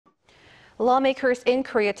Lawmakers in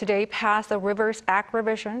Korea today passed the Rivers Act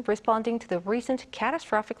revision responding to the recent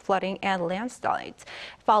catastrophic flooding and landslides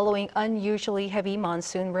following unusually heavy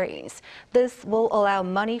monsoon rains. This will allow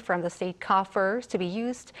money from the state coffers to be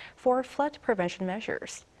used for flood prevention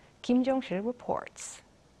measures. Kim Jung-sil reports.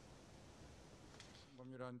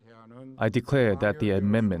 I declare that the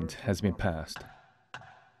amendment has been passed.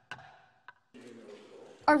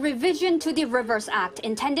 A revision to the Rivers Act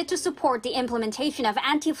intended to support the implementation of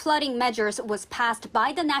anti-flooding measures was passed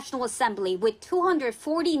by the National Assembly with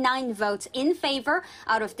 249 votes in favor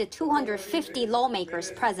out of the 250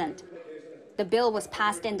 lawmakers present. The bill was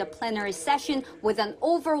passed in the plenary session with an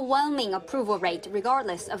overwhelming approval rate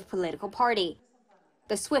regardless of political party.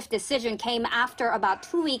 The swift decision came after about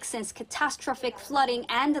 2 weeks since catastrophic flooding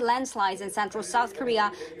and landslides in central South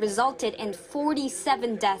Korea resulted in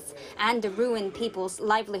 47 deaths and ruined people's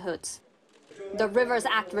livelihoods. The Rivers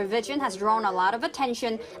Act revision has drawn a lot of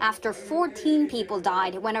attention after 14 people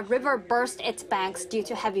died when a river burst its banks due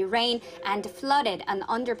to heavy rain and flooded an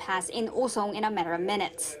underpass in Osong in a matter of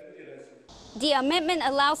minutes. The amendment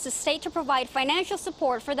allows the state to provide financial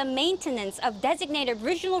support for the maintenance of designated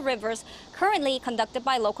regional rivers currently conducted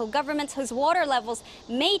by local governments whose water levels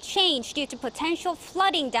may change due to potential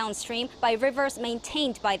flooding downstream by rivers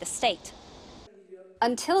maintained by the state.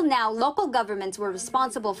 Until now, local governments were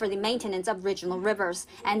responsible for the maintenance of regional rivers,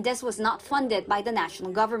 and this was not funded by the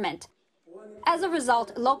national government. As a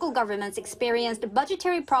result, local governments experienced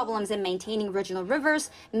budgetary problems in maintaining regional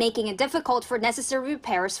rivers, making it difficult for necessary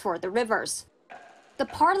repairs for the rivers. The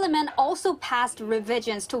parliament also passed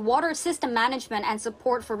revisions to water system management and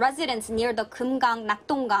support for residents near the Kumgang,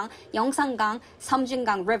 Nakdonggang, Yeongsangang,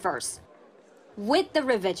 Samjingang rivers. With the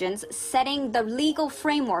revisions setting the legal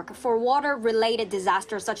framework for water-related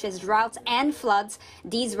disasters such as droughts and floods,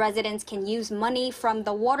 these residents can use money from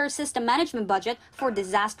the water system management budget for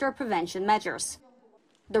disaster prevention measures.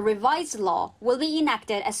 The revised law will be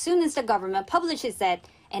enacted as soon as the government publishes it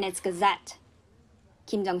in its gazette.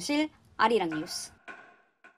 Kim Jung-sil, 아리랑뉴스.